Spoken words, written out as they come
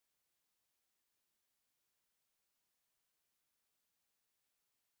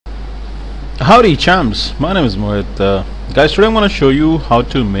Howdy champs, my name is Mohit. Guys, today I'm going to show you how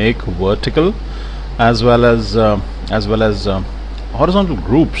to make vertical as well as horizontal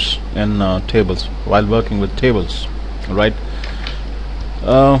groups in tables while working with tables. Right?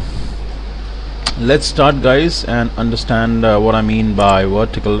 Let's start, guys, and understand what I mean by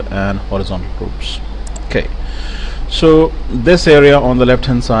vertical and horizontal groups. Okay, so this area on the left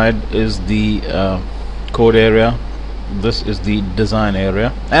hand side is the code area. This is the design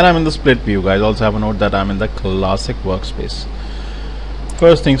area, and I'm in the split view, guys. Also have a note that I'm in the classic workspace.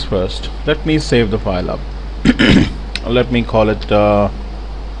 First things first, let me save the file up. Let me call it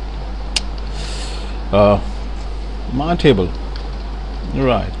my table,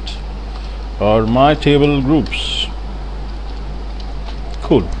 right, or my table groups.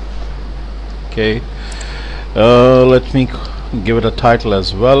 Cool. Okay, let me give it a title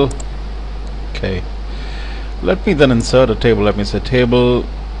as well. Okay, let me then insert a table. Let me say table,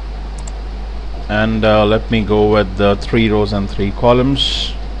 and let me go with the 3 rows and 3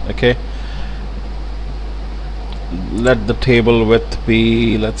 columns. Okay, let the table width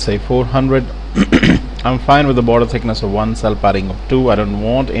be, let's say, 400. I'm fine with the border thickness of 1, cell padding of 2. I don't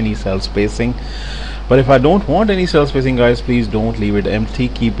want any cell spacing, but if I don't want any cell spacing, guys, please don't leave it empty.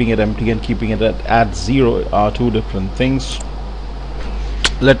 Keeping it empty and keeping it at 0 are two different things.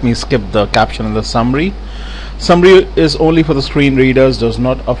 Let me skip the caption and the summary. Summary is only for the screen readers, does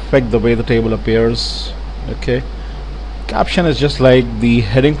not affect the way the table appears. Okay, caption is just like the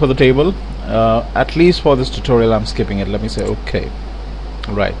heading for the table. At least for this tutorial I'm skipping it. Let me say okay.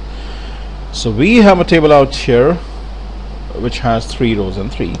 Right, so we have a table out here which has 3 rows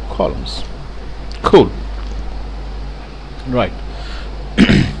and 3 columns. Cool. Right.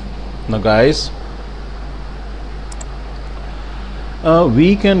 Now, guys,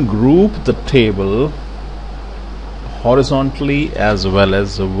 we can group the table horizontally as well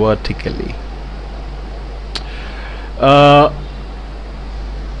as vertically.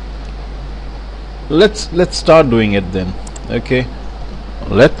 Let's start doing it then. Okay,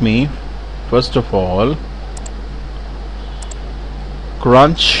 let me first of all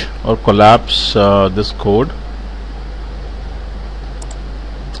crunch or collapse this code.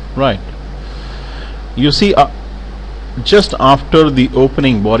 Right, you see, just after the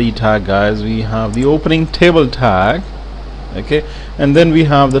opening body tag, guys, we have the opening table tag. Okay, and then we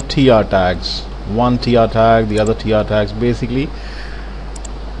have the tr tags, one tr tag, the other tr tags. Basically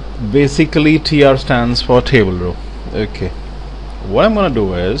tr stands for table row. Okay, what I'm gonna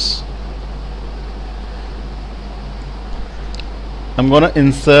do is I'm gonna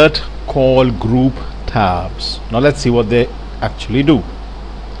insert call group tabs. Now let's see what they actually do.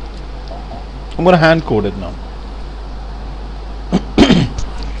 I'm gonna hand code it now.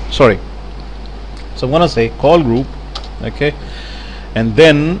 Sorry. So I'm gonna say call group. Okay, and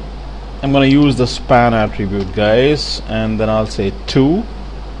then I'm gonna use the span attribute, guys, and then I'll say 2,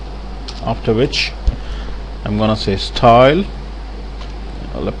 after which I'm gonna say style.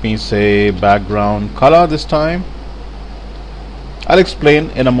 Let me say background color this time. I'll explain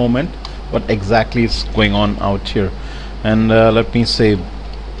in a moment what exactly is going on out here. And let me say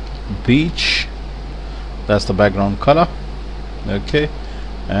beach, that's the background color. Okay,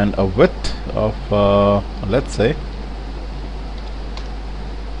 and a width of let's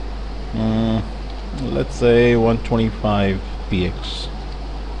say 125 px.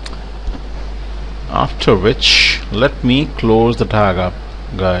 After which let me close the tag up,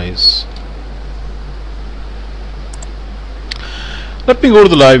 guys. Let me go to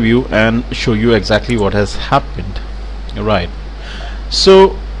the live view and show you exactly what has happened. Right,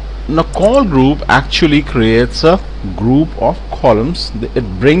 so now call group actually creates a group of columns.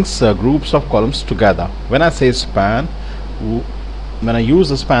 It brings groups of columns together. When I say span, when I use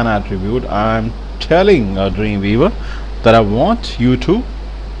the span attribute, I'm telling Dreamweaver that I want you to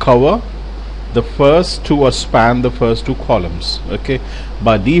cover the first 2 or span the first 2 columns. Okay,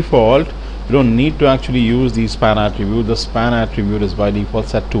 by default you don't need to actually use the span attribute. The span attribute is by default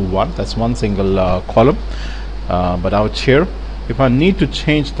set to 1. That's one single column. But out here, if I need to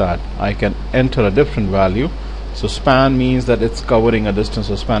change that, I can enter a different value. So span means that it's covering a distance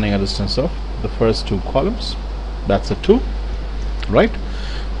or spanning a distance of the first 2 columns. That's a 2, right?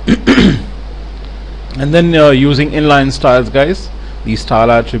 And then using inline styles, guys, the style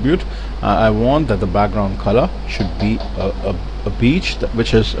attribute, I want that the background color should be a beach,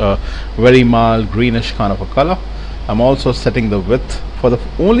 which is a very mild greenish kind of a color. I'm also setting the width for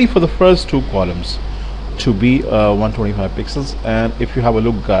only for the first 2 columns to be 125 pixels. And if you have a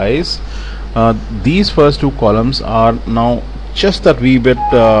look, guys, these first 2 columns are now just that wee bit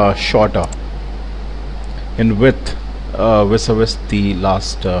shorter in width vis-a-vis the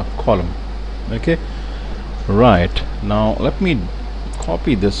last column. Okay, right. Now let me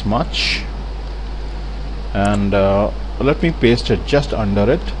copy this much and let me paste it just under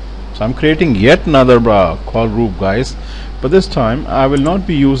it. So I'm creating yet another call group, guys, but this time I will not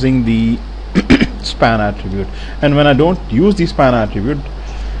be using the span attribute. And when I don't use the span attribute,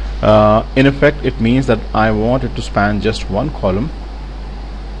 in effect it means that I want it to span just one column.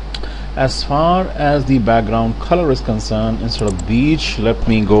 As far as the background color is concerned, instead of beach, let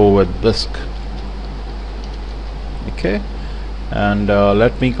me go with bisque. Okay, and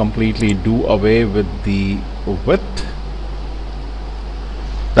let me completely do away with the width.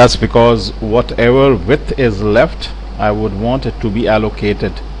 That's because whatever width is left, I would want it to be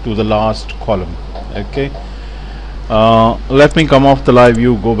allocated to the last column. Okay, let me come off the live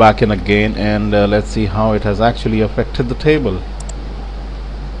view, go back in again, and let's see how it has actually affected the table.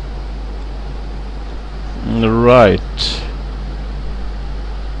 Right.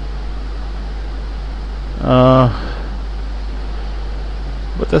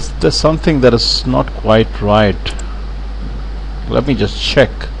 But there's something that is not quite right. Let me just check.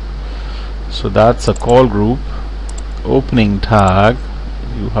 So that's a call group, opening tag,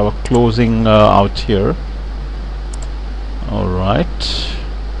 you have a closing out here. Alright,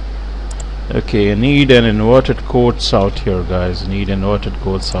 okay, need an inverted quotes out here, guys, need inverted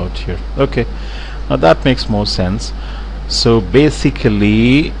quotes out here. Okay, now that makes more sense. So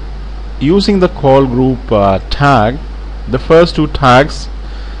basically, using the call group tag, the first two tags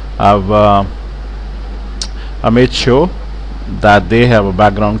I made sure that they have a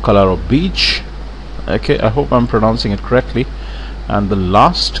background color of beach. Okay, I hope I'm pronouncing it correctly. And the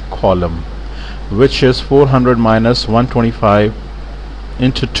last column, which is 400 minus 125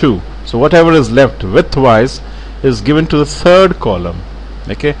 into 2, so whatever is left width-wise is given to the third column.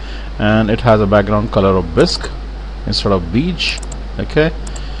 Okay, and it has a background color of bisque instead of beach. Okay,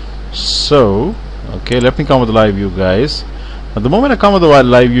 so okay, let me come with the live view, guys. At the moment I come with the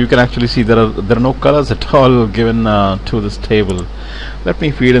live view, you can actually see there are no colors at all given to this table. Let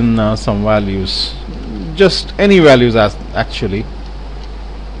me feed in some values, just any values actually.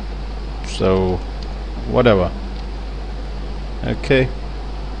 So whatever. Okay.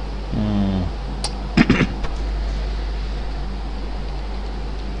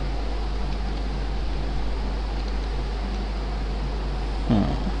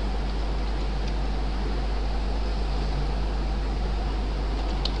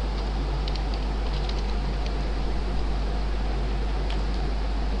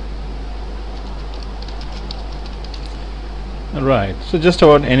 Right, so just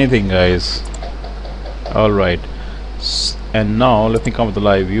about anything, guys. Alright, and now let me come with the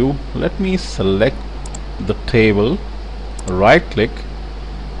live view. Let me select the table, right click,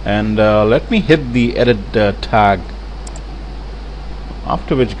 and let me hit the edit tag.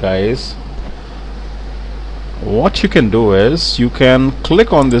 After which, guys, what you can do is you can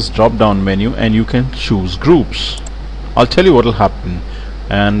click on this drop down menu and you can choose groups. I'll tell you what will happen.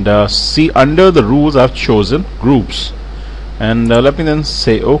 And see, under the rules I've chosen groups. And let me then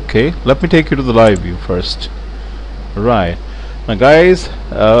say okay. Let me take you to the live view first. Right, now guys,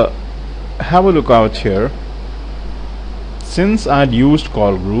 have a look out here. Since I'd used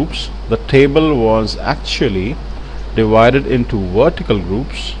call groups, the table was actually divided into vertical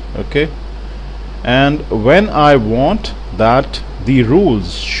groups. Okay, and when I want that the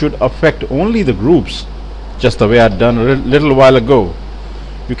rules should affect only the groups, just the way I'd done a little while ago,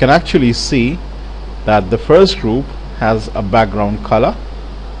 you can actually see that the first group has a background color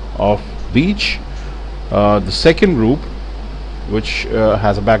of beach, the second group which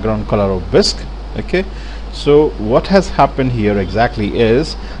has a background color of bisque. Okay, so what has happened here exactly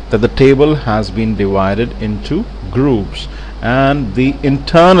is that the table has been divided into groups and the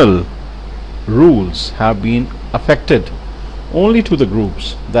internal rules have been affected only to the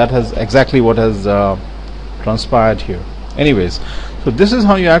groups. That has exactly what has transpired here. Anyways, so this is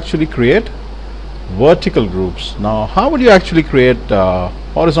how you actually create vertical groups. Now how would you actually create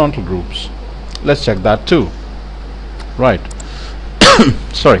horizontal groups? Let's check that too. Right.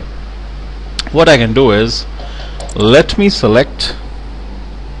 Sorry, what I can do is let me select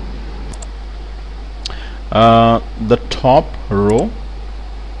the top row.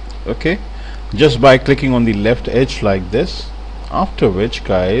 Okay, just by clicking on the left edge like this. After which,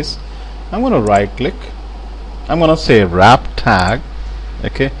 guys, I'm gonna right click, I'm gonna say wrap tag.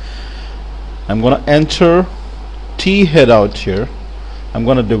 Okay, I'm gonna enter thead out here. I'm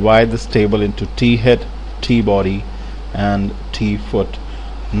gonna divide this table into thead, tbody, and tfoot.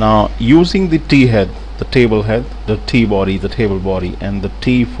 Now using the thead, the table head, the tbody, the table body, and the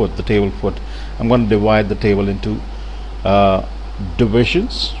tfoot, the table foot, I'm going to divide the table into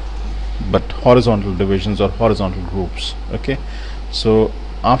divisions. but horizontal divisions or horizontal groups. Okay, so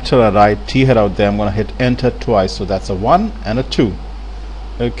after I write T head out there, I'm going to hit enter twice, so that's a 1 and a 2.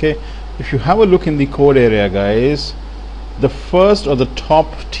 Okay, if you have a look in the code area, guys, the first or the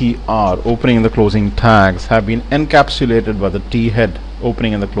top TR opening and the closing tags have been encapsulated by the T head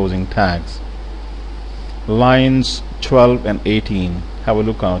opening and the closing tags. Lines 12 and 18, have a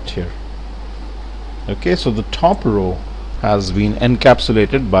look out here. Okay, so the top row has been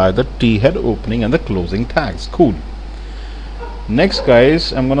encapsulated by the T head opening and the closing tags. Cool. Next,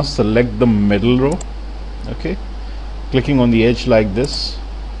 guys, I'm gonna select the middle row. Okay, clicking on the edge like this,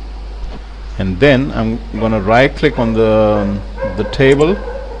 and then I'm gonna right click on the table.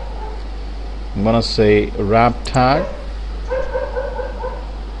 I'm gonna say wrap tag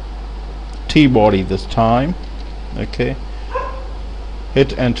tbody this time. Okay,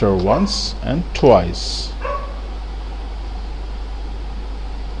 hit enter once and twice.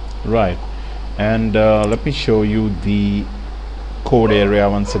 Right, and let me show you the code area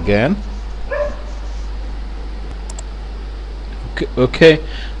once again. Okay,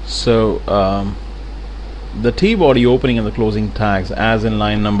 so the T-body opening and the closing tags, as in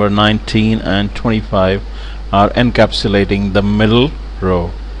line number 19 and 25, are encapsulating the middle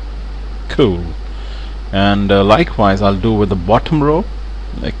row. Cool. And likewise I'll do with the bottom row.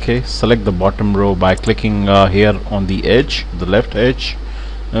 Okay, select the bottom row by clicking here on the edge, the left edge.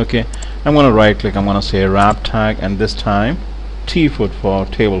 Okay, I'm gonna right click, I'm gonna say wrap tag, and this time tfoot for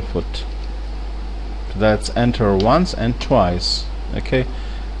table foot. That's enter once and twice. Okay,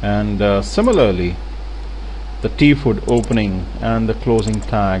 and similarly the tfoot opening and the closing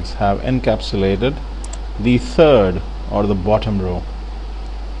tags have encapsulated the third or the bottom row.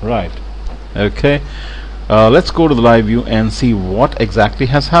 Right. Okay, let's go to the live view and see what exactly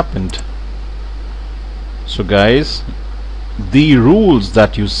has happened. So guys, the rules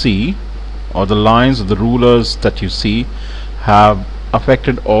that you see, or the lines of the rulers that you see, have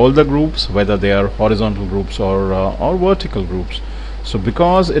affected all the groups, whether they are horizontal groups or vertical groups. So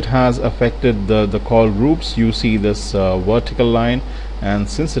because it has affected the call groups, you see this vertical line, and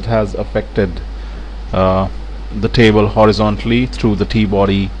since it has affected the table horizontally through the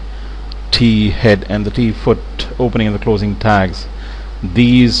T-body, T-head and the T-foot opening and the closing tags,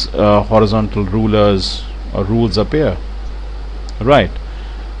 these horizontal rulers or rules appear. Right,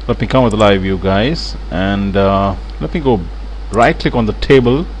 let me come with the live view, guys, and let me go right click on the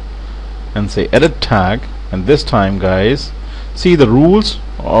table and say edit tag, and this time, guys, see the rules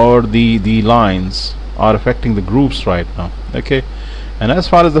or the lines are affecting the groups right now. Okay, and as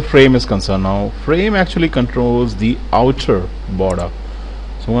far as the frame is concerned, now frame actually controls the outer border.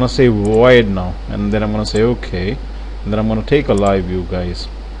 So I'm gonna say void now, and then I'm gonna say okay, and then I'm gonna take a live view, guys.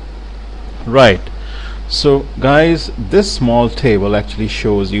 Right, so guys, this small table actually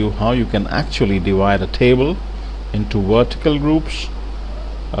shows you how you can actually divide a table into vertical groups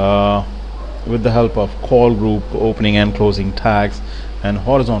with the help of call group opening and closing tags, and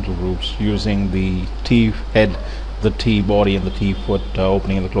horizontal groups using the T head, the T body and the T foot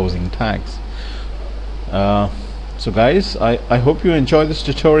opening and the closing tags. So guys, I hope you enjoyed this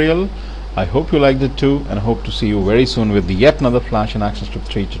tutorial. I hope you liked it too, and I hope to see you very soon with yet another Flash and ActionScript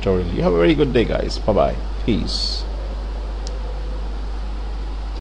 3 tutorial. You have a very good day, guys. Bye bye. Peace.